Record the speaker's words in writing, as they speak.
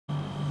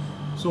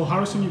So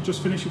Harrison, you've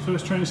just finished your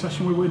first training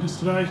session with Widnes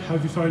today. How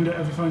have you found it?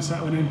 Have you found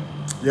settling in?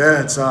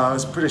 Yeah, it's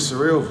pretty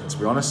surreal, to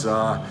be honest.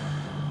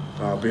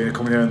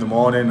 Coming here in the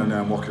morning and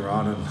then walking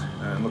around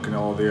and looking at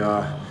all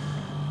the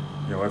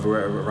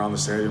everywhere around the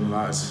stadium and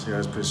that, it's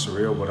pretty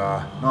surreal. But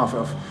no,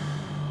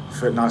 I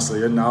fit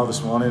nicely in now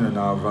this morning, and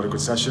we've had a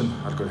good session,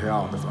 had a good hit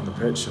out on the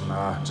pitch,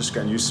 and just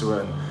getting used to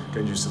it and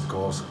getting used to the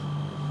calls.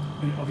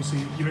 And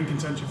obviously, you're in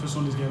contention for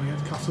Sunday's game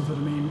against Castleford.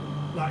 I mean,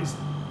 that is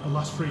a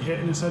last free hit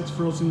in a sense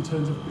for us in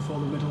terms of before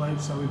the middle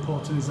eight. So how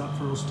important is that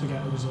for us to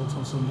get a result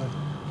on Sunday?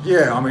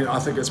 Yeah, I mean, I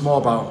think it's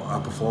more about our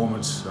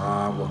performance.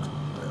 Look,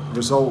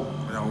 result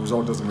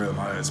doesn't really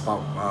matter. It's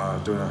about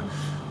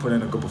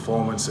putting in a good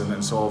performance and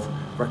then sort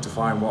of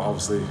rectifying what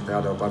obviously they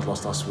had a bad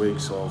loss last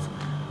week. Sort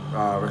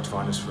of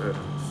rectifying this a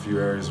few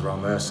areas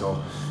around there. So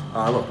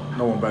look,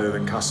 no one better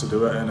than Cass to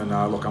do it in, and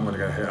look, I'm going to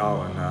get a hit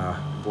out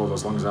and blow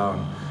those lungs out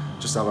and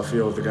just have a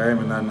feel of the game,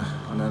 and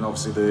then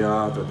obviously the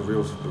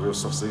real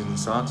soft season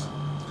starts.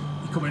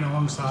 You're coming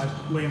alongside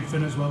Liam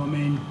Finn as well. I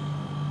mean,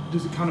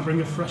 does it kind of bring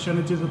a fresh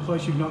energy to the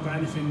place? You've not got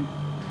anything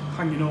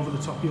hanging over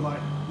the top of you like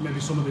maybe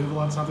some of the other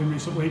lads have in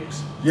recent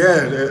weeks?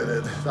 Yeah,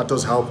 that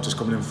does help, just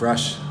coming in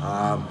fresh.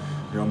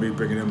 Me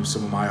bringing in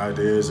some of my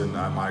ideas and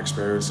my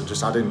experience, and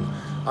just adding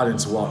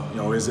to what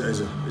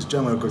is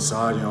generally a good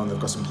side. And they've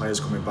got some players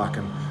coming back,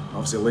 and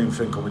obviously Liam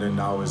Finn coming in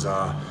now is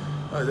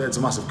it's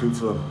a massive coup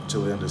for them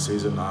till the end of the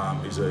season.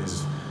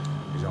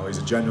 He's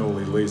a general.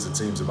 He leads the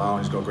teams about,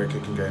 and he's got a great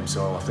kicking game.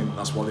 So I think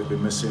that's what they've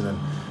been missing, and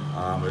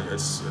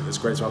it's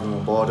great to have him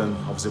on board. And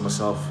obviously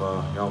myself,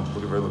 I'm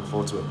really looking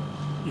forward to it.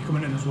 You're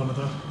coming in as one of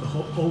the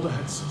older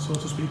heads, so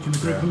to speak, in the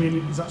group. Yeah. I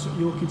mean, is that something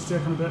you're looking to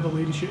take on a bit of a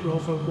leadership role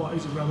for what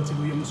is a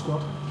relatively young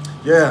squad?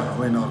 Yeah, I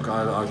mean, look, I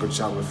had a good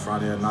chat with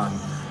Franny and that, and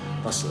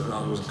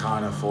that was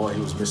kind of thought he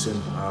was missing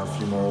a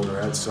few more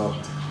older heads. So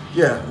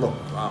yeah, look.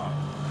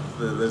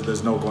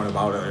 There's no going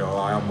about it.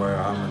 I am where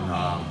I am, and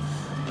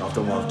I've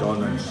done what I've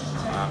done, and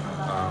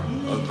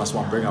that's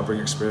what I bring. I bring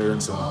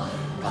experience and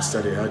a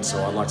steady head.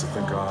 So I'd like to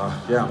think,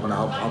 I'm going to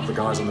help the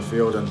guys on the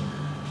field and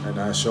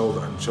show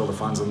the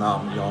fans on that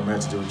I'm here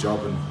to do a job,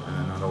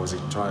 and always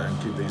try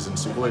and keep these in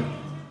Super League.